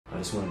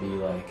just want to be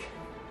like,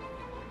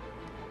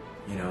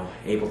 you know,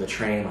 able to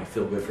train, like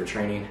feel good for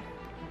training.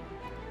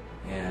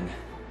 And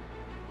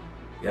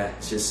yeah,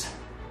 it's just,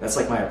 that's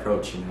like my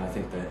approach, you know. I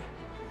think that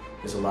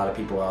there's a lot of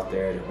people out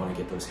there that want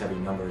to get those heavy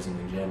numbers in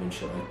the gym and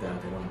shit like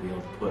that. They want to be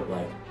able to put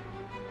like,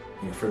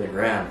 you know, for the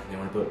gram, they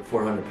want to put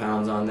 400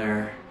 pounds on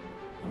there.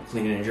 I'm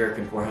cleaning and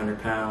jerking 400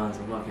 pounds.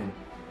 I'm fucking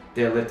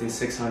deadlifting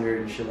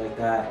 600 and shit like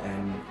that.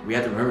 And we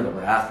have to remember that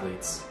we're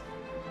athletes.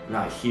 We're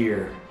not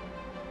here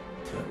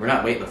to, we're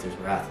not weightlifters,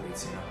 we're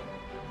athletes, you know.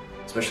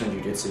 Especially in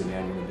jiu-jitsu,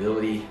 man, your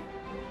mobility,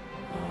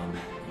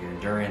 your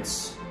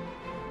endurance,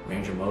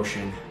 range of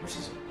motion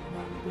versus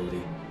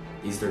mobility.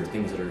 These are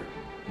things that are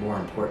more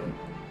important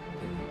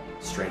than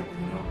strength,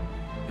 you know.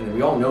 And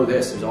we all know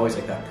this. There's always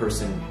like that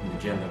person in the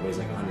gym that weighs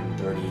like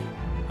 130,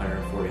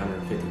 140,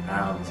 150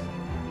 pounds.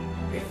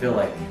 They feel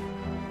like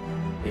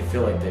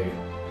they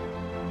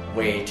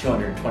weigh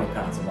 220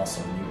 pounds of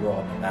muscle, and you roll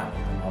on the mat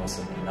with them.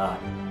 Obviously, they're not.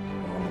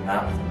 You're on the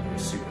mat with them, they're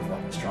super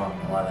fucking strong.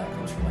 And a lot of that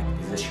comes from like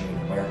positioning,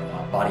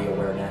 body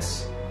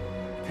awareness,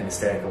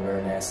 kinesthetic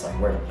awareness, like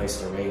where to place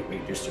their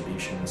weight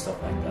distribution, and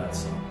stuff like that.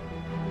 So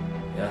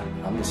yeah,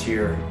 I'm just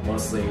here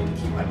mostly to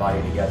keep my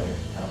body together.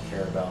 I don't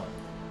care about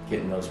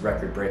getting those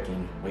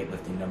record-breaking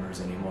weightlifting numbers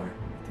anymore.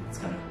 I think it's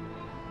kind of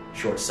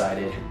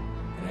short-sighted,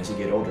 and as you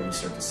get older, you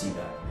start to see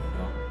that, you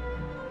know.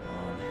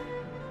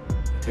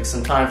 It took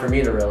some time for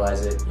me to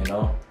realize it, you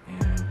know,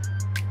 and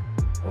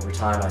over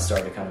time I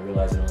started to kind of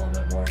realize it a little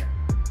bit more.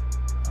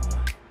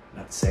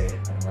 Not to say I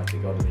don't like to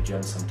go to the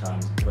gym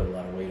sometimes and put a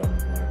lot of weight on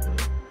the bar,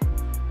 but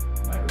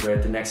I might regret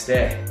it the next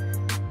day.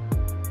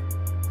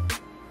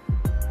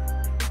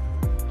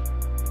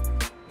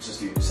 Let's just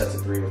do sets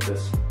of 3 with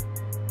this.